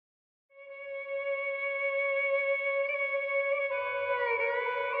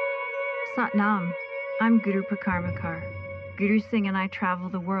Satnam. I'm Guru Prakarmakar. Guru Singh and I travel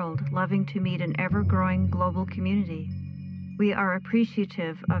the world, loving to meet an ever-growing global community. We are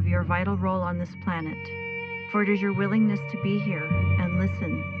appreciative of your vital role on this planet, for it is your willingness to be here and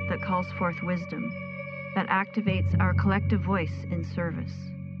listen that calls forth wisdom, that activates our collective voice in service.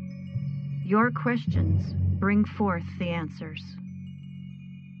 Your questions bring forth the answers.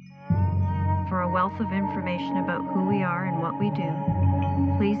 For a wealth of information about who we are and what we do,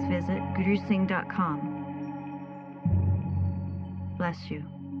 please visit gurusingh.com. Bless you.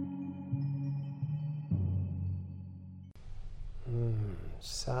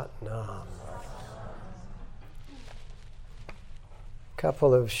 Satnam.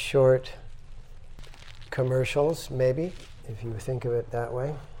 Couple of short commercials, maybe, if you think of it that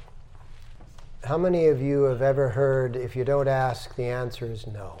way. How many of you have ever heard, if you don't ask, the answer is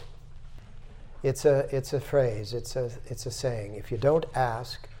no? It's a phrase, it's a saying. If you don't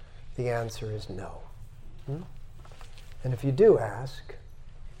ask, the answer is no. And if you do ask,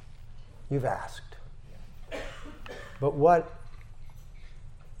 you've asked. But what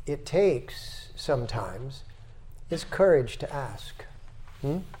it takes sometimes is courage to ask.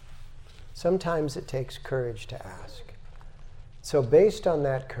 Sometimes it takes courage to ask. So based on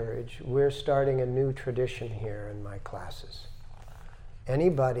that courage, we're starting a new tradition here in my classes.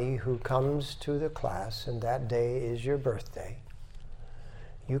 Anybody who comes to the class and that day is your birthday,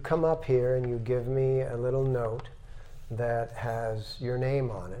 you come up here and you give me a little note that has your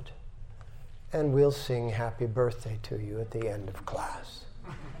name on it, and we'll sing happy birthday to you at the end of class.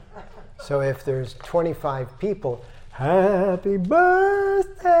 So if there's 25 people, happy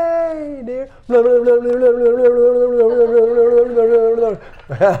birthday, dear.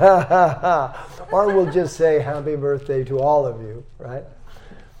 Or we'll just say happy birthday to all of you, right?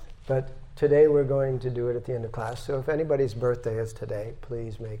 But today we're going to do it at the end of class. So if anybody's birthday is today,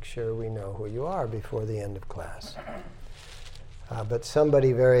 please make sure we know who you are before the end of class. But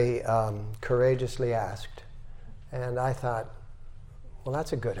somebody very courageously asked, and I thought, well,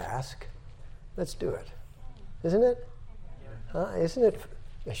 that's a good ask. Let's do it. Isn't it? Isn't it?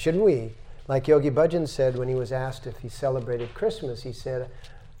 Shouldn't we? Like Yogi Bhajan said when he was asked if he celebrated Christmas, he said,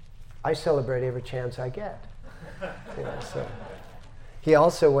 I celebrate every chance I get. So. He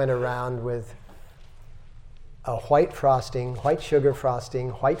also went around with a white frosting, white sugar frosting,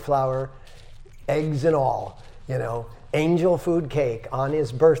 white flour, eggs and all, angel food cake on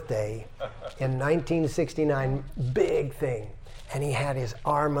his birthday in 1969, big thing. And he had his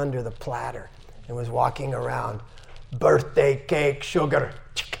arm under the platter and was walking around. Birthday cake sugar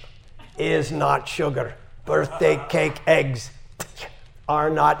is not sugar. Birthday cake eggs are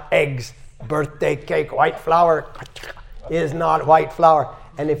not eggs. Birthday cake white flour is not white flour.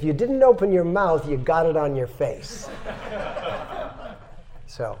 And if you didn't open your mouth, you got it on your face.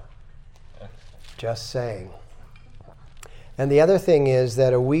 So, just saying. And the other thing is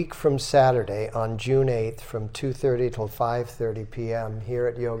that a week from Saturday, on June 8th, from 2:30 till 5:30 p.m. here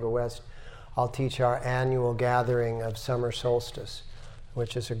at Yoga West, I'll teach our annual gathering of summer solstice,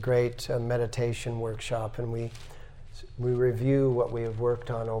 which is a great meditation workshop, and we review what we have worked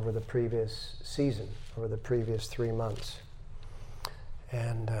on over the previous season, over the previous 3 months,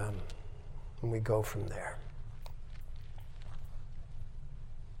 and we go from there.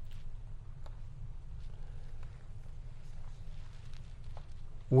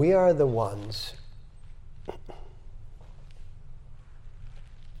 We are the ones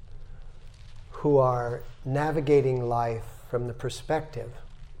who are navigating life from the perspective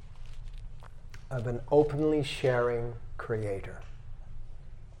of an openly sharing creator.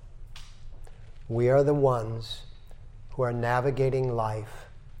 We are the ones who are navigating life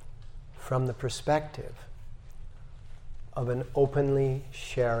from the perspective of an openly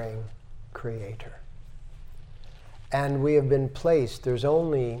sharing creator. And we have been placed, there's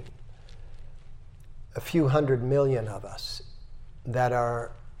only a few 100 million of us that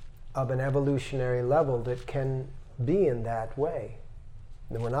are of an evolutionary level that can be in that way.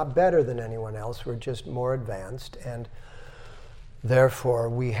 And we're not better than anyone else, we're just more advanced, and therefore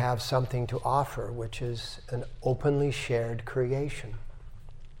we have something to offer, which is an openly shared creation.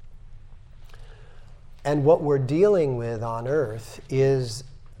 And what we're dealing with on Earth is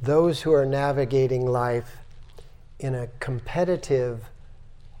those who are navigating life in a competitive,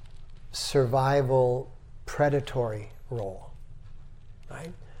 survival, predatory role,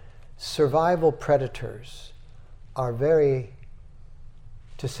 right? Survival predators are very,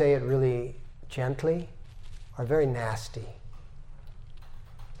 to say it really gently, are very nasty.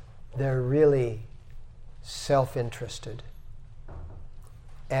 They're really self-interested.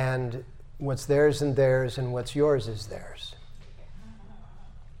 And what's theirs and theirs, and what's yours is theirs.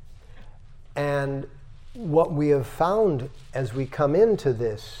 And what we have found as we come into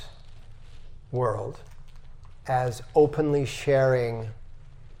this world as openly sharing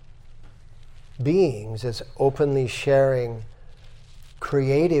beings, as openly sharing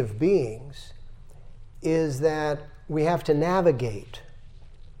creative beings, is that we have to navigate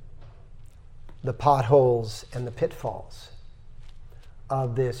the potholes and the pitfalls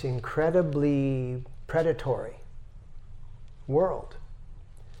of this incredibly predatory world.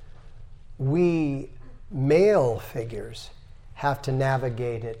 We male figures have to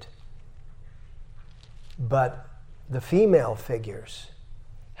navigate it, but the female figures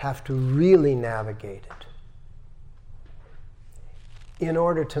have to really navigate it in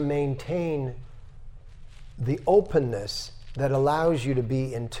order to maintain the openness that allows you to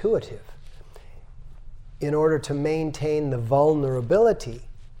be intuitive, in order to maintain the vulnerability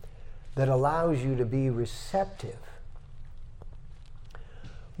that allows you to be receptive.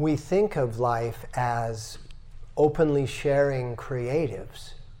 We think of life as openly sharing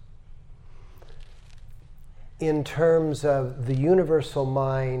creatives in terms of the universal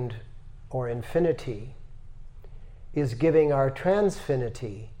mind or infinity is giving our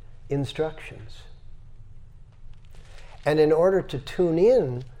transfinity instructions. And in order to tune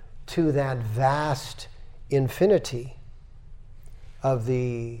in to that vast infinity of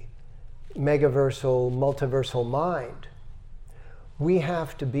the megaversal, multiversal mind, we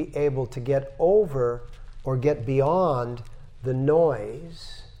have to be able to get over or get beyond the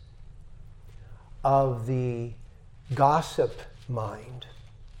noise of the gossip mind,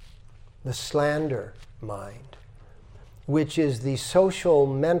 the slander mind, which is the social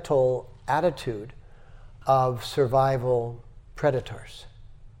mental attitude of survival predators.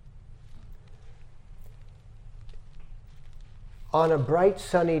 On a bright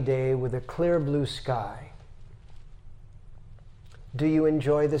sunny day with a clear blue sky, do you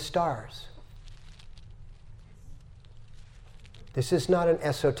enjoy the stars? This is not an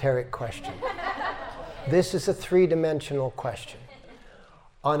esoteric question. This is a three-dimensional question.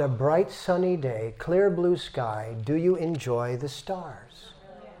 On a bright sunny day, clear blue sky, do you enjoy the stars?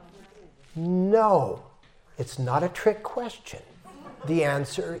 No. It's not a trick question. The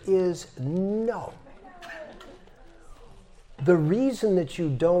answer is no. The reason that you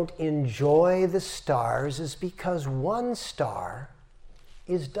don't enjoy the stars is because one star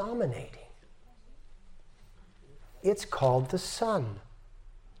is dominating. It's called the sun.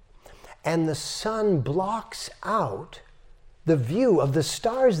 And the sun blocks out the view of the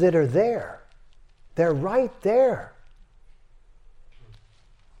stars that are there. They're right there.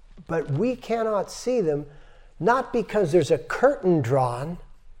 But we cannot see them, not because there's a curtain drawn,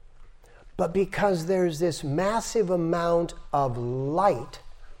 but because there's this massive amount of light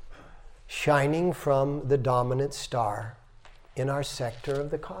shining from the dominant star in our sector of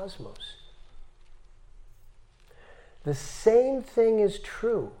the cosmos. The same thing is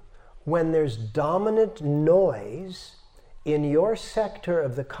true when there's dominant noise in your sector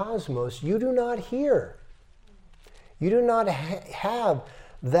of the cosmos. You do not hear. You do not have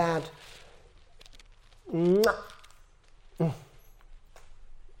that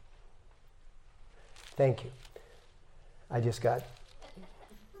Thank you. I just got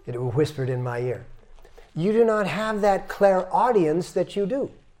it whispered in my ear. You do not have that clairaudience that you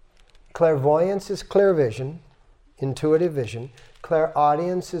do. Clairvoyance is clear vision, intuitive vision.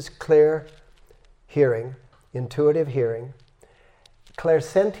 Clairaudience is clear hearing, intuitive hearing.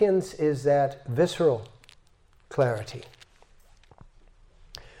 Clairsentience is that visceral clarity.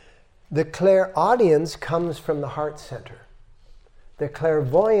 The clairaudience comes from the heart center. The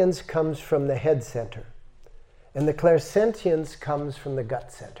clairvoyance comes from the head center. And the clairsentience comes from the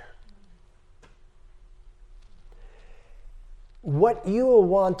gut center. What you will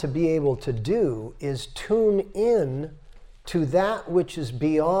want to be able to do is tune in to that which is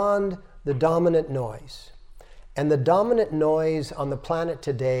beyond the dominant noise. And the dominant noise on the planet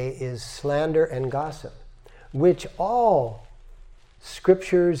today is slander and gossip, which all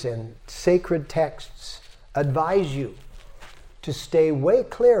scriptures and sacred texts advise you to stay way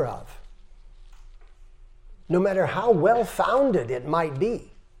clear of, no matter how well-founded it might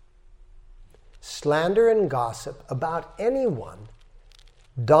be. Slander and gossip about anyone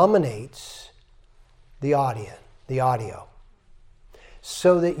dominates the audio,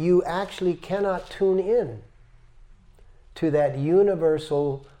 so that you actually cannot tune in to that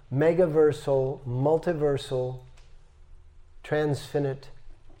universal, megaversal, multiversal, transfinite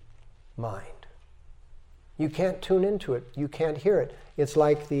mind. You can't tune into it. You can't hear it. It's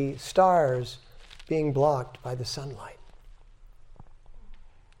like the stars being blocked by the sunlight.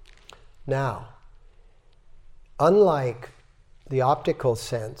 Now, unlike the optical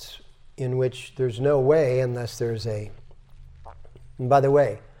sense in which there's no way unless there's a... And by the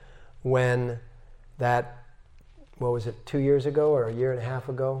way, when that, what was it, 2 years ago or a year and a half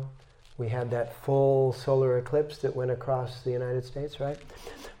ago, we had that full solar eclipse that went across the United States, right?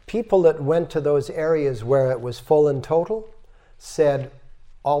 People that went to those areas where it was full and total said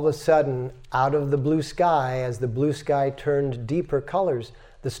all of a sudden, out of the blue sky, as the blue sky turned deeper colors,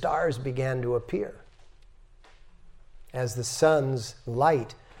 the stars began to appear as the sun's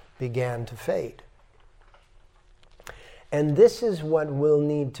light began to fade. And this is what we'll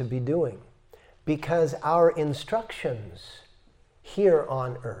need to be doing, because our instructions here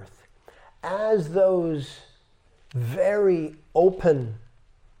on earth, as those very open,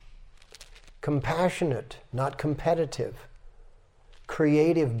 compassionate, not competitive,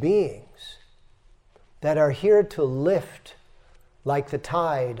 creative beings that are here to lift, like the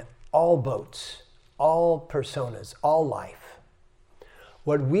tide, all boats, all personas, all life.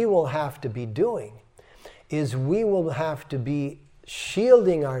 What we will have to be doing is we will have to be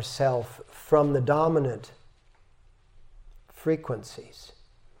shielding ourselves from the dominant frequencies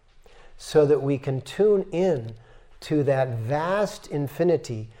so that we can tune in to that vast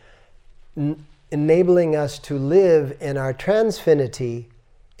infinity, enabling us to live in our transfinity,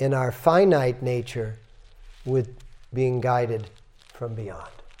 in our finite nature, with being guided from beyond.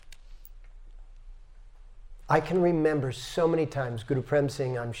 I can remember so many times, Guru Prem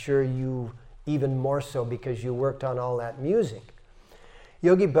Singh, I'm sure you even more so because you worked on all that music.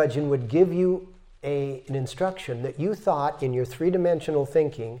 Yogi Bhajan would give you an instruction that you thought in your three-dimensional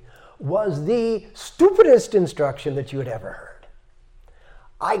thinking was the stupidest instruction that you had ever heard.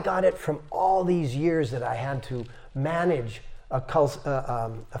 I got it from all these years that I had to manage a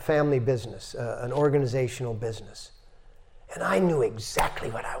family business, an organizational business. And I knew exactly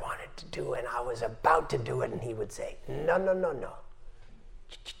what I wanted to do, and I was about to do it, and he would say, no, no, no, no.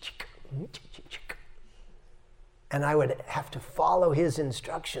 And I would have to follow his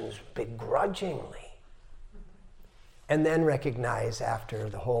instructions begrudgingly. And then recognize after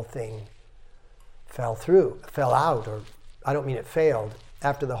the whole thing fell out, or I don't mean it failed,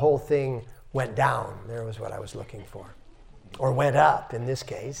 after the whole thing went down, there was what I was looking for. Or went up, in this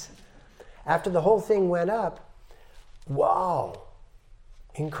case. After the whole thing went up, wow,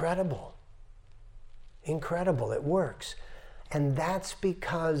 incredible. Incredible, it works. And that's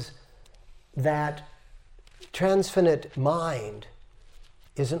because that transfinite mind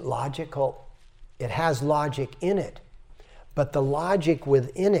isn't logical. It has logic in it, but the logic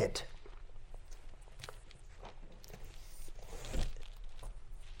within it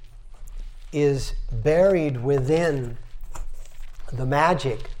is buried within the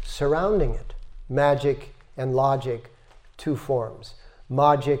magic surrounding it. Magic and logic, two forms.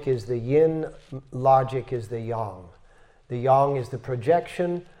 Magic is the yin, logic is the yang. The yang is the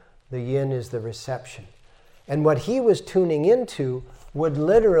projection, the yin is the reception. And what he was tuning into would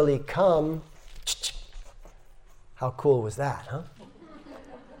literally come. How cool was that, huh?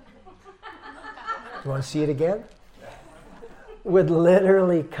 You want to see it again? Would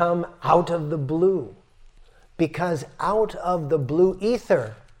literally come out of the blue. Because out of the blue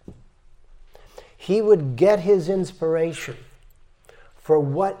ether, he would get his inspiration for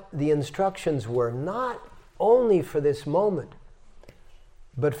what the instructions were, not only for this moment,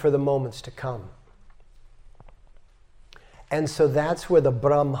 but for the moments to come. And so that's where the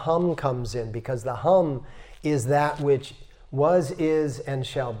Brahman comes in, because the hum is that which was, is, and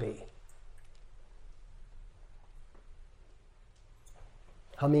shall be.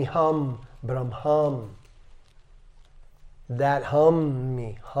 Hami hum, Brahman. That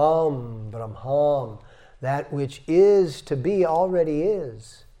hum, Brahman. That which is to be already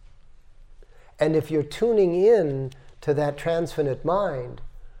is. And if you're tuning in to that transfinite mind,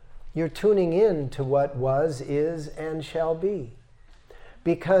 you're tuning in to what was, is, and shall be.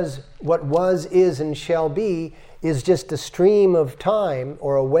 Because what was, is, and shall be is just a stream of time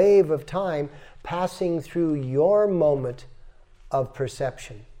or a wave of time passing through your moment of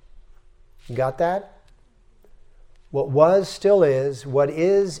perception. You got that? What was still is, what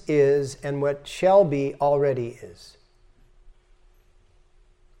is, and what shall be already is.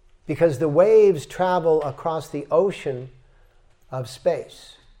 Because the waves travel across the ocean of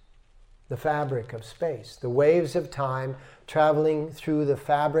space, the fabric of space. The waves of time traveling through the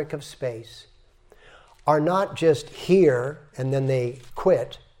fabric of space are not just here and then they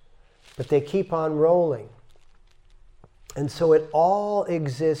quit, but they keep on rolling. And so it all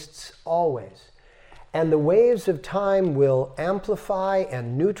exists always. And the waves of time will amplify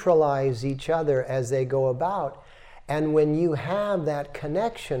and neutralize each other as they go about. And when you have that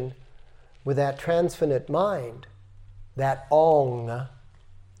connection with that transfinite mind, that Ong,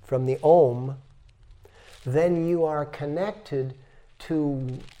 from the Om, then you are connected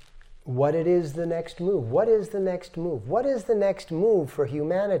to what it is the next move. What is the next move? What is the next move for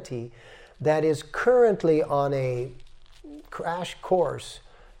humanity that is currently on a crash course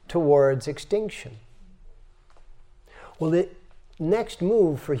towards extinction? Well, the next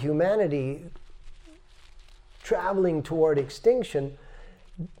move for humanity traveling toward extinction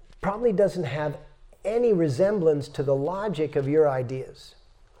probably doesn't have any resemblance to the logic of your ideas.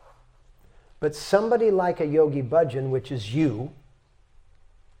 But somebody like a Yogi Bhajan, which is you,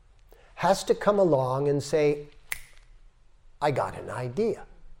 has to come along and say, I got an idea.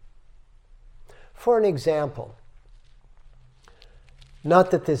 For an example, not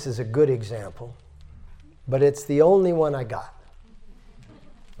that this is a good example, but it's the only one I got.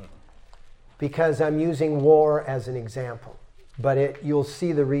 Because I'm using war as an example, but you'll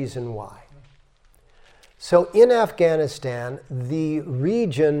see the reason why. So in Afghanistan, the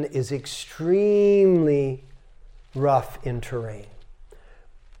region is extremely rough in terrain.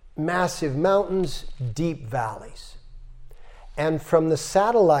 Massive mountains, deep valleys. And from the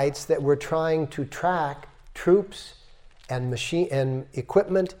satellites that were trying to track troops and machine and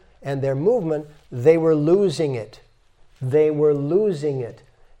equipment and their movement, they were losing it. They were losing it.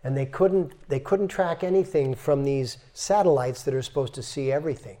 And they couldn't track anything from these satellites that are supposed to see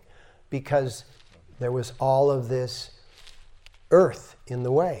everything, because there was all of this earth in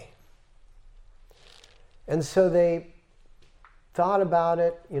the way. And so they thought about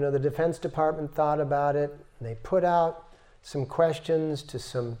it, the Defense Department thought about it, and they put out some questions to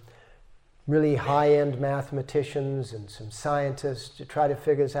some really high-end mathematicians and some scientists to try to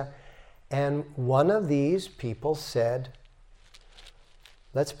figure this out. And one of these people said,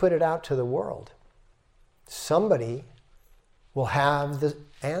 let's put it out to the world. Somebody will have the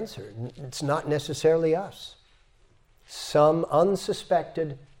answer. It's not necessarily us. Some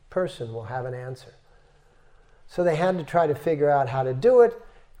unsuspected person will have an answer. So they had to try to figure out how to do it,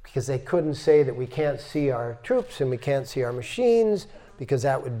 because they couldn't say that we can't see our troops and we can't see our machines, because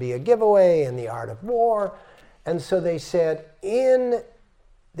that would be a giveaway in the art of war. And so they said,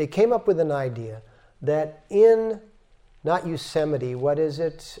 they came up with an idea that in, not Yosemite, what is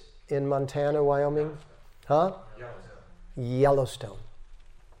it in Montana, Wyoming? Huh? Yellowstone.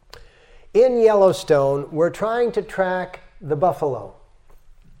 In Yellowstone, we're trying to track the buffalo.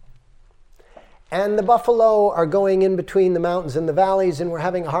 And the buffalo are going in between the mountains and the valleys, and we're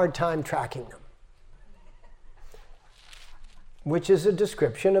having a hard time tracking them. Which is a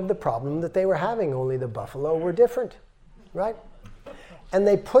description of the problem that they were having, only the buffalo were different, right? And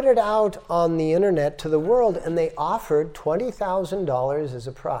they put it out on the internet to the world, and they offered $20,000 as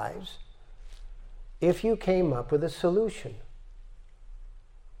a prize if you came up with a solution.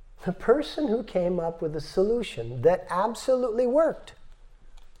 The person who came up with a solution that absolutely worked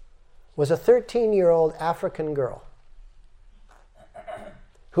was a 13-year-old African girl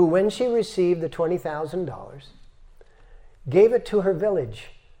who, when she received the $20,000, gave it to her village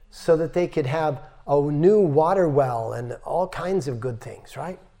so that they could have a new water well and all kinds of good things,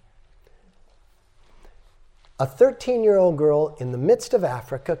 right? A 13-year-old girl in the midst of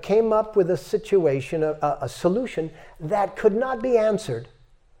Africa came up with a situation, a solution that could not be answered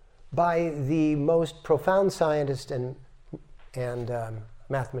by the most profound scientists and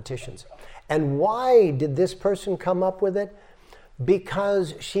mathematicians. And why did this person come up with it?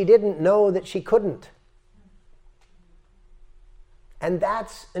 Because she didn't know that she couldn't. And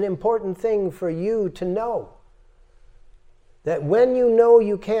that's an important thing for you to know. That when you know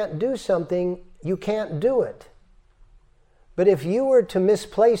you can't do something, you can't do it. But if you were to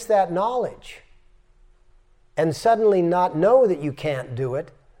misplace that knowledge and suddenly not know that you can't do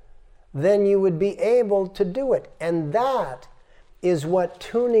it, then you would be able to do it. And that is what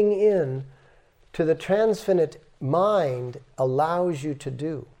tuning in to the transfinite mind allows you to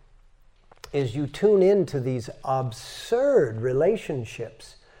do. Is you tune into these absurd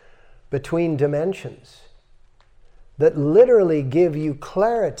relationships between dimensions that literally give you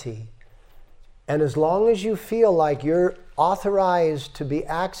clarity. And as long as you feel like you're authorized to be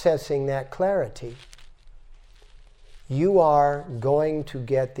accessing that clarity, you are going to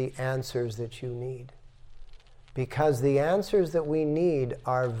get the answers that you need. Because the answers that we need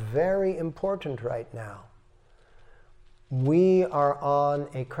are very important right now. We are on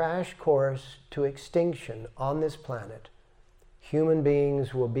a crash course to extinction on this planet. Human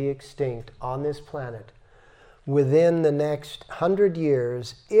beings will be extinct on this planet within the next 100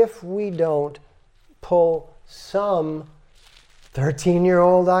 years if we don't pull some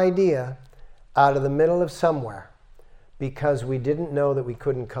 13-year-old idea out of the middle of somewhere because we didn't know that we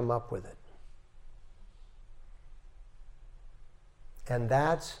couldn't come up with it. And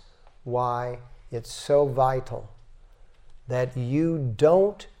that's why it's so vital that you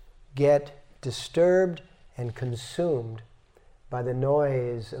don't get disturbed and consumed by the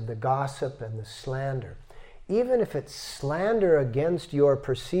noise of the gossip and the slander. Even if it's slander against your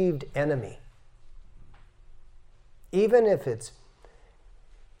perceived enemy, even if it's,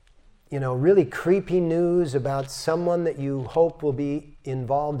 really creepy news about someone that you hope will be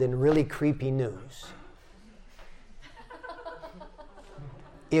involved in really creepy news.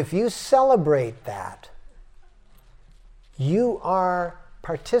 If you celebrate that, you are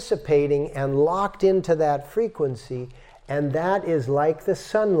participating and locked into that frequency, and that is like the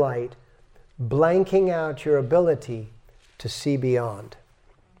sunlight blanking out your ability to see beyond,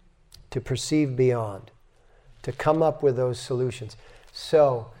 to perceive beyond, to come up with those solutions.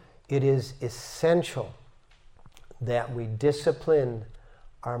 So it is essential that we discipline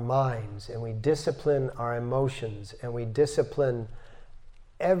our minds, and we discipline our emotions, and we discipline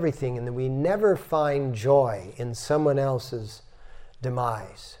everything, and that we never find joy in someone else's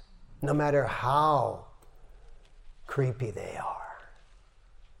demise, no matter how creepy they are.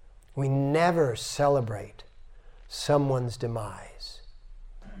 We never celebrate someone's demise.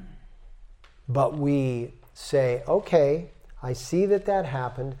 But we say, okay, I see that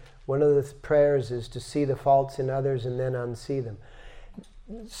happened. One of the prayers is to see the faults in others and then unsee them.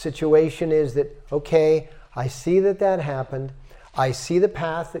 Situation is that, okay, I see that happened. I see the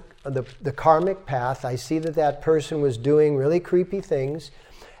path, the karmic path. I see that person was doing really creepy things,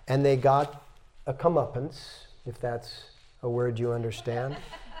 and they got a comeuppance, if that's a word you understand.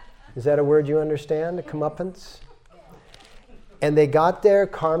 Is that a word you understand, a comeuppance? And they got their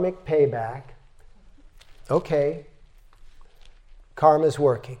karmic payback. Okay, karma's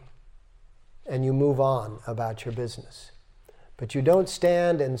working, and you move on about your business. But you don't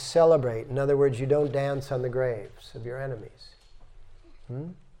stand and celebrate. In other words, you don't dance on the graves of your enemies.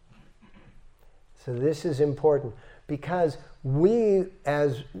 So this is important, because we,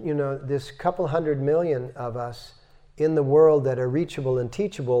 as this couple 100 million of us in the world that are reachable and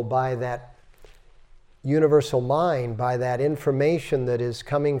teachable by that universal mind, by that information that is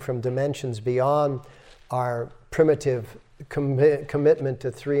coming from dimensions beyond our primitive commitment to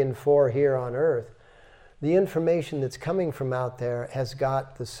 3 and 4 here on earth, the information that's coming from out there has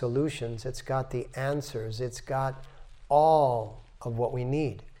got the solutions, it's got the answers, it's got all of what we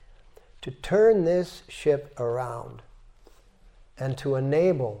need to turn this ship around and to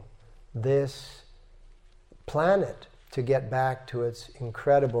enable this planet to get back to its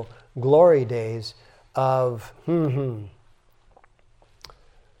incredible glory days of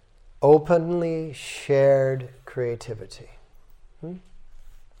openly shared creativity.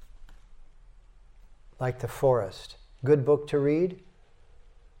 Like the forest. Good book to read?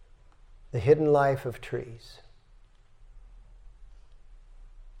 The Hidden Life of Trees.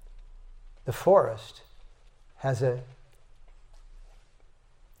 The forest has a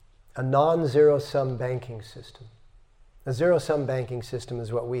non-zero-sum banking system. A zero-sum banking system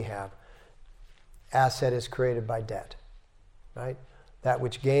is what we have. Asset is created by debt, right? That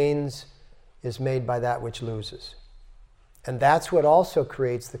which gains is made by that which loses. And that's what also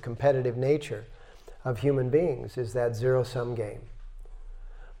creates the competitive nature of human beings, is that zero-sum game.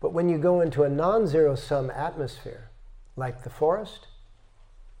 But when you go into a non-zero-sum atmosphere, like the forest,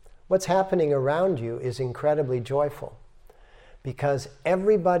 what's happening around you is incredibly joyful, because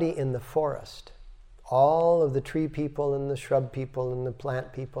everybody in the forest, all of the tree people and the shrub people and the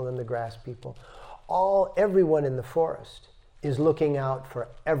plant people and the grass people, everyone in the forest is looking out for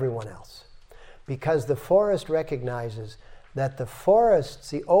everyone else. Because the forest recognizes that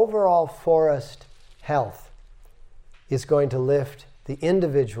the overall forest health is going to lift the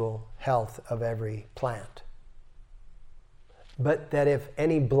individual health of every plant. But that if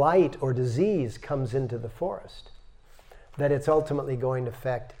any blight or disease comes into the forest, that it's ultimately going to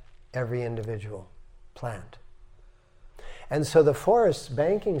affect every individual plant. And so the forest's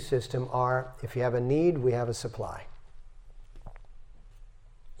banking system if you have a need, we have a supply.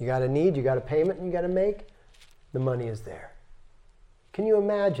 You got a need, you got a payment you got to make, the money is there. Can you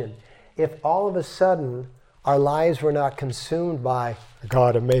imagine if all of a sudden our lives were not consumed by, I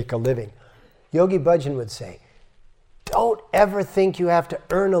got to make a living? Yogi Bhajan would say, don't ever think you have to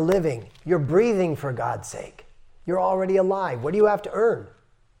earn a living. You're breathing, for God's sake. You're already alive. What do you have to earn?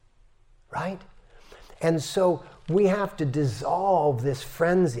 Right? And so we have to dissolve this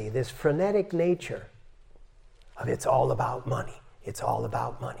frenzy, this frenetic nature of it's all about money. It's all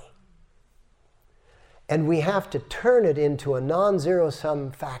about money. And we have to turn it into a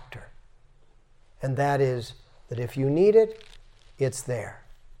non-zero-sum factor. And that is that if you need it, it's there.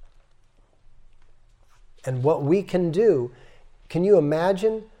 And what we can do, can you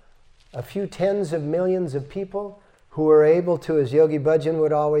imagine a few tens of millions of people who are able to, as Yogi Bhajan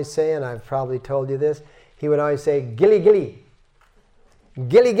would always say, and I've probably told you this, he would always say, gilly gilly.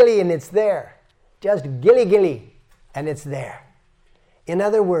 Gilly gilly, and it's there. Just gilly gilly, and it's there. In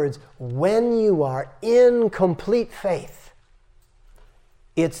other words, when you are in complete faith,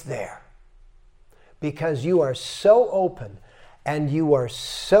 it's there. Because you are so open and you are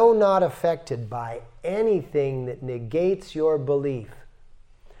so not affected by anything that negates your belief,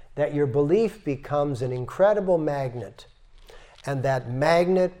 that your belief becomes an incredible magnet, and that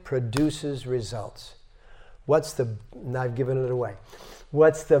magnet produces results. And I've given it away.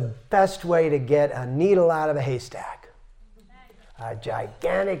 What's the best way to get a needle out of a haystack? A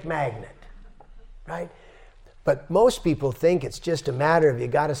gigantic magnet, right? But most people think it's just a matter of you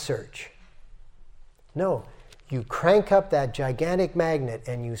got to search. No, you crank up that gigantic magnet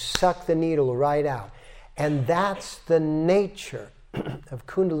and you suck the needle right out. And that's the nature of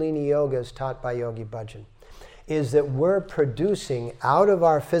Kundalini Yoga as taught by Yogi Bhajan, is that we're producing out of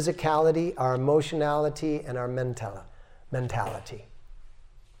our physicality, our emotionality, and our mentality.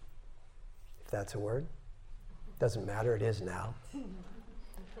 If that's a word. Doesn't matter, it is now.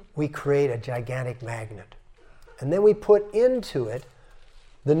 We create a gigantic magnet. And then we put into it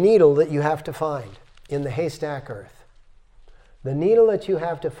the needle that you have to find in the haystack earth. The needle that you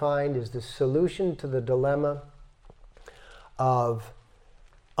have to find is the solution to the dilemma of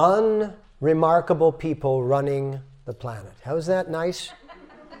unremarkable people running the planet. How is that nice?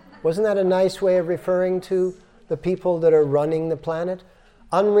 Wasn't that a nice way of referring to the people that are running the planet?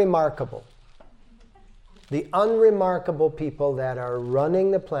 Unremarkable. The unremarkable people that are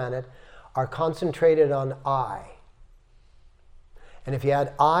running the planet are concentrated on I. And if you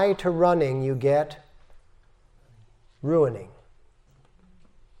add I to running, you get ruining.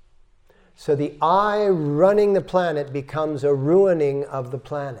 So the I running the planet becomes a ruining of the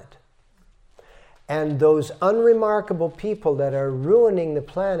planet. And those unremarkable people that are ruining the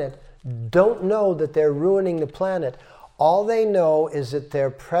planet don't know that they're ruining the planet. All they know is that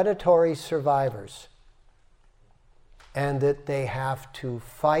they're predatory survivors, and that they have to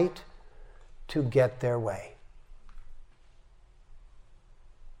fight to get their way.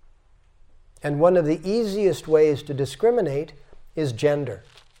 And one of the easiest ways to discriminate is gender.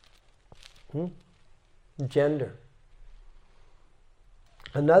 Gender.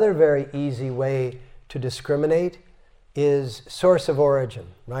 Another very easy way to discriminate is source of origin,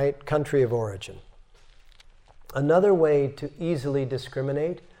 right? Country of origin. Another way to easily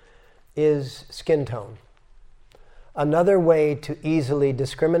discriminate is skin tone. Another way to easily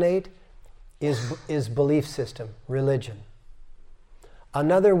discriminate is belief system, religion.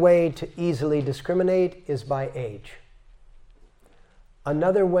 Another way to easily discriminate is by age.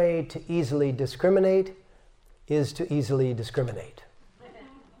 Another way to easily discriminate is to easily discriminate.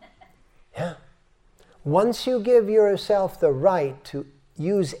 Yeah. Once you give yourself the right to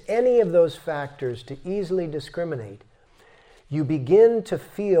use any of those factors to easily discriminate, you begin to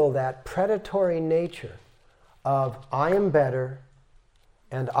feel that predatory nature of I am better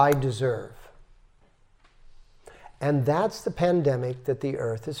and I deserve. And that's the pandemic that the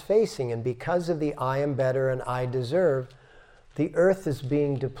earth is facing. And because of the I am better and I deserve, the earth is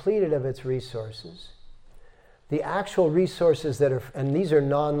being depleted of its resources. The actual resources that are, and these are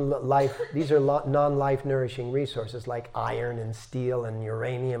non-life nourishing resources like iron and steel and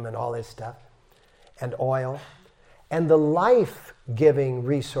uranium and all this stuff, and oil. And the life-giving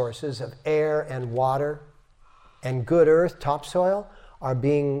resources of air and water and good earth, topsoil, are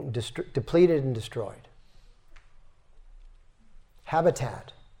being depleted and destroyed.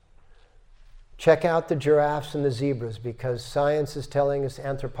 Habitat. Check out the giraffes and the zebras, because science is telling us,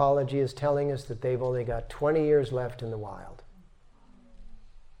 anthropology is telling us that they've only got 20 years left in the wild.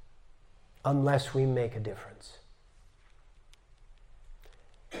 Unless we make a difference.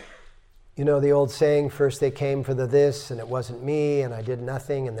 You know the old saying, first they came for the this and it wasn't me and I did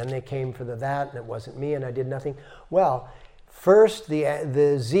nothing, and then they came for the that and it wasn't me and I did nothing. Well, first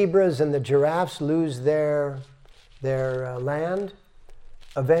the zebras and the giraffes lose their land.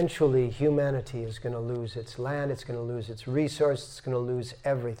 Eventually humanity is going to lose its land, it's going to lose its resources, it's going to lose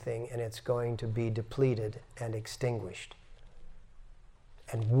everything, and it's going to be depleted and extinguished.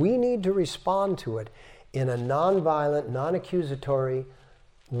 And we need to respond to it in a non-violent, non-accusatory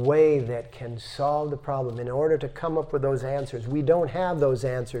way that can solve the problem. In order to come up with those answers, we don't have those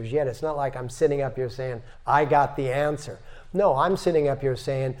answers yet. It's not like I'm sitting up here saying, I got the answer. No, I'm sitting up here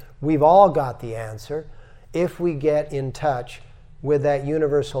saying, we've all got the answer if we get in touch with that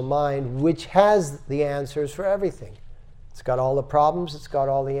universal mind, which has the answers for everything. It's got all the problems, it's got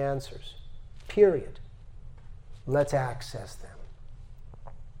all the answers. Period. Let's access them.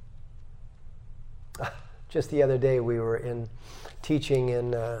 Just the other day we were teaching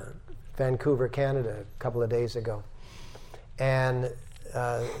in Vancouver, Canada, a couple of days ago. And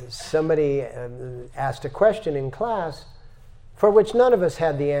somebody asked a question in class for which none of us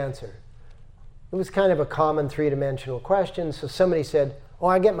had the answer. It was kind of a common three-dimensional question, so somebody said, "Oh,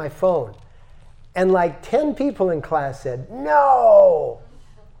 I get my phone." And like 10 people in class said, "No,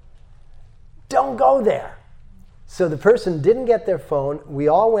 don't go there." So the person didn't get their phone. We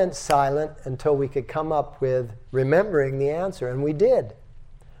all went silent until we could come up with remembering the answer, and we did.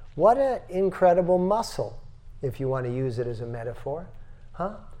 What an incredible muscle, if you want to use it as a metaphor.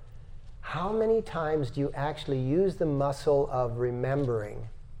 Huh? How many times do you actually use the muscle of remembering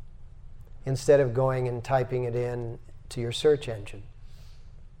instead of going and typing it in to your search engine?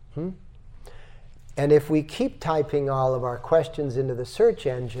 And if we keep typing all of our questions into the search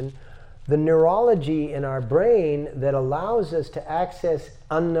engine, the neurology in our brain that allows us to access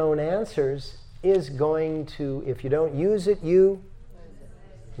unknown answers is going to, if you don't use it, you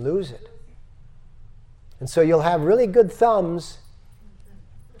lose it. And so you'll have really good thumbs,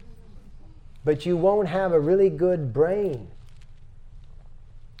 but you won't have a really good brain.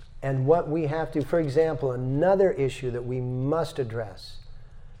 And what we have to, for example, another issue that we must address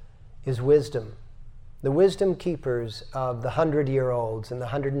is wisdom. The wisdom keepers of the 100-year-olds and the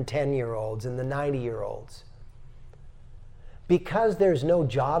 110-year-olds and the 90-year-olds. Because there's no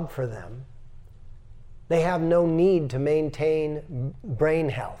job for them, they have no need to maintain brain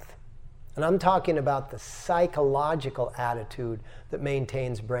health. And I'm talking about the psychological attitude that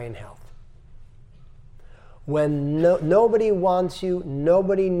maintains brain health. When nobody wants you,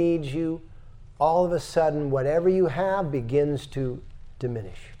 nobody needs you, all of a sudden whatever you have begins to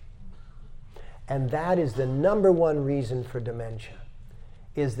diminish. And that is the number one reason for dementia,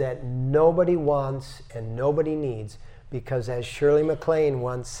 is that nobody wants and nobody needs. Because as Shirley MacLaine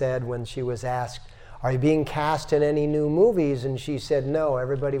once said when she was asked, "Are you being cast in any new movies?" And she said, "No,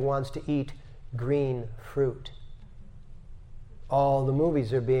 everybody wants to eat green fruit." All the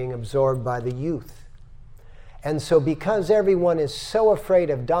movies are being absorbed by the youth. And so because everyone is so afraid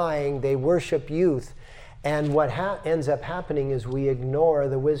of dying, they worship youth. And what ends up happening is we ignore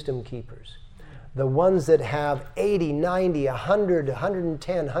the wisdom keepers. The ones that have 80, 90, 100,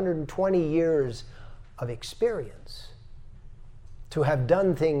 110, 120 years of experience. To have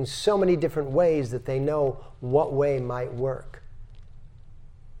done things so many different ways that they know what way might work.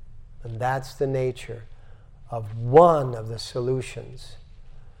 And that's the nature of one of the solutions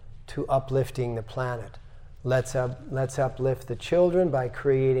to uplifting the planet. Let's uplift the children by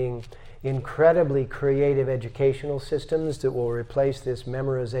creating incredibly creative educational systems that will replace this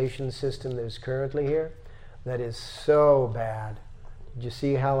memorization system that is currently here. That is so bad. Did you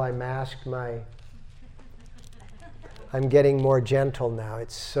see how I masked my... I'm getting more gentle now.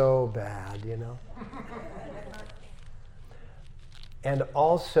 It's so bad, you know. And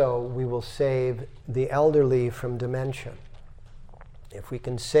also, we will save the elderly from dementia. If we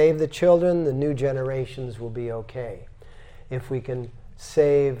can save the children, the new generations will be okay. If we can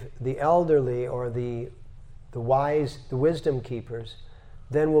save the elderly or the wise, the wisdom keepers,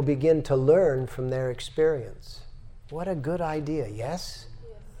 then we'll begin to learn from their experience. What a good idea, yes?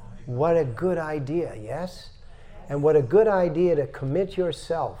 What a good idea, yes? And what a good idea to commit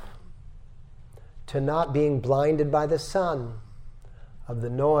yourself to not being blinded by the sun of the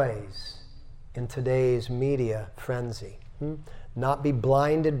noise in today's media frenzy. Not be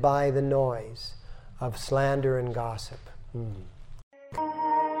blinded by the noise of slander and gossip.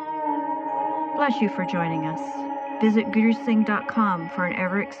 Bless you for joining us. Visit GuruSingh.com for an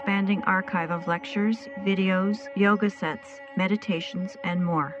ever-expanding archive of lectures, videos, yoga sets, meditations, and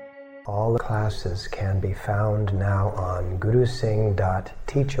more. All the classes can be found now on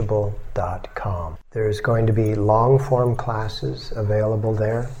gurusingh.teachable.com. There's going to be long-form classes available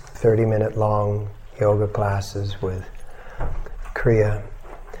there, 30-minute long yoga classes with Kriya.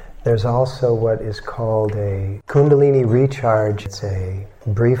 There's also what is called a Kundalini Recharge. It's a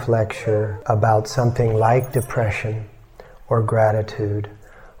brief lecture about something like depression or gratitude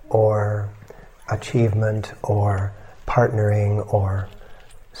or achievement or partnering or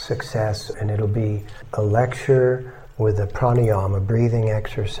success. And it'll be a lecture with a pranayama, a breathing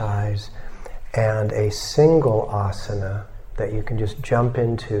exercise, and a single asana that you can just jump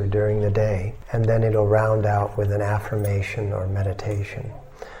into during the day, and then it'll round out with an affirmation or meditation.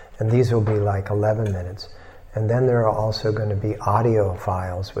 And these will be like 11 minutes. And then there are also going to be audio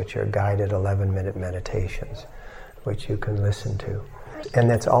files, which are guided 11-minute meditations, which you can listen to. And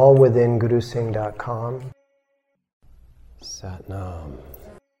that's all within GuruSingh.com. Sat Nam.